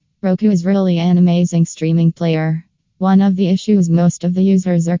Roku is really an amazing streaming player. One of the issues most of the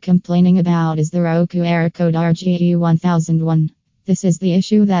users are complaining about is the Roku error code RGE-1001. This is the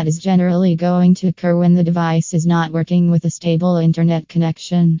issue that is generally going to occur when the device is not working with a stable internet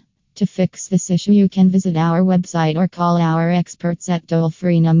connection. To fix this issue, you can visit our website or call our experts at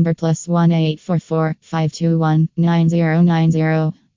toll-free number +1 844 521 9090.